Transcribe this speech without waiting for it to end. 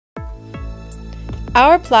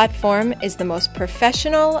Our platform is the most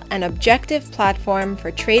professional and objective platform for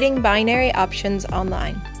trading binary options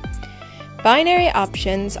online. Binary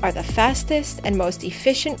options are the fastest and most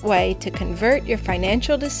efficient way to convert your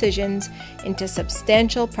financial decisions into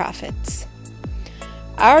substantial profits.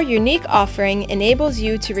 Our unique offering enables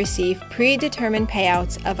you to receive predetermined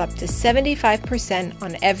payouts of up to 75%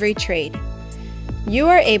 on every trade. You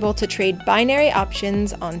are able to trade binary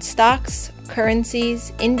options on stocks,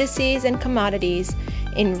 currencies, indices, and commodities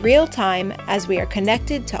in real time as we are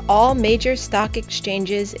connected to all major stock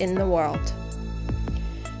exchanges in the world.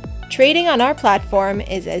 Trading on our platform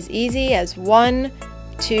is as easy as 1,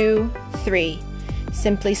 2, 3.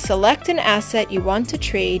 Simply select an asset you want to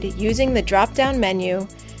trade using the drop-down menu,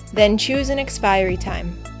 then choose an expiry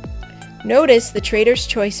time. Notice the Trader's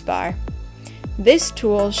Choice bar. This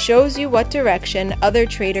tool shows you what direction other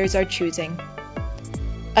traders are choosing.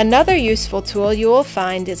 Another useful tool you will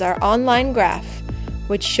find is our online graph,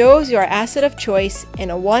 which shows your asset of choice in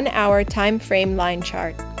a 1-hour time frame line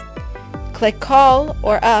chart. Click Call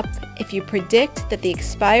or Up if you predict that the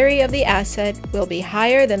expiry of the asset will be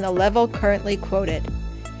higher than the level currently quoted.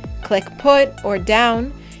 Click Put or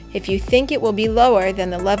Down if you think it will be lower than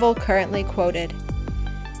the level currently quoted.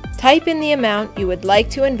 Type in the amount you would like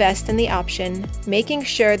to invest in the option, making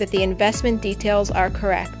sure that the investment details are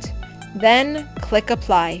correct. Then click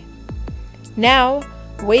Apply. Now,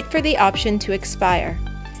 wait for the option to expire.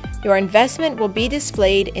 Your investment will be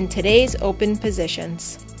displayed in today's open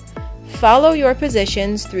positions. Follow your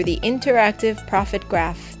positions through the interactive profit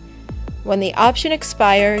graph. When the option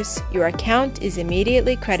expires, your account is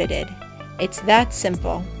immediately credited. It's that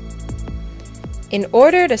simple. In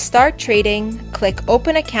order to start trading, click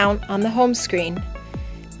Open Account on the home screen.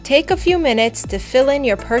 Take a few minutes to fill in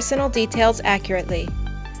your personal details accurately.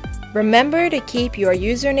 Remember to keep your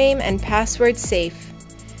username and password safe.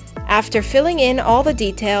 After filling in all the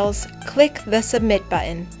details, click the Submit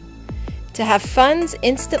button. To have funds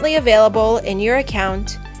instantly available in your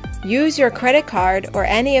account, use your credit card or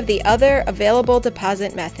any of the other available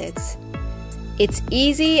deposit methods. It's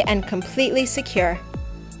easy and completely secure.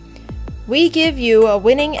 We give you a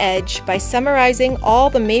winning edge by summarizing all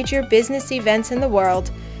the major business events in the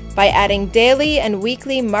world by adding daily and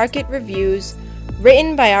weekly market reviews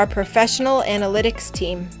written by our professional analytics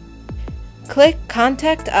team. Click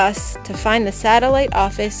Contact Us to find the satellite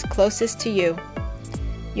office closest to you.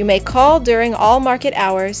 You may call during all market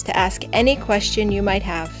hours to ask any question you might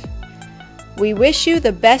have. We wish you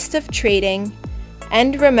the best of trading,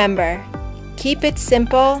 and remember, keep it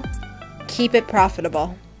simple, keep it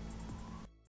profitable.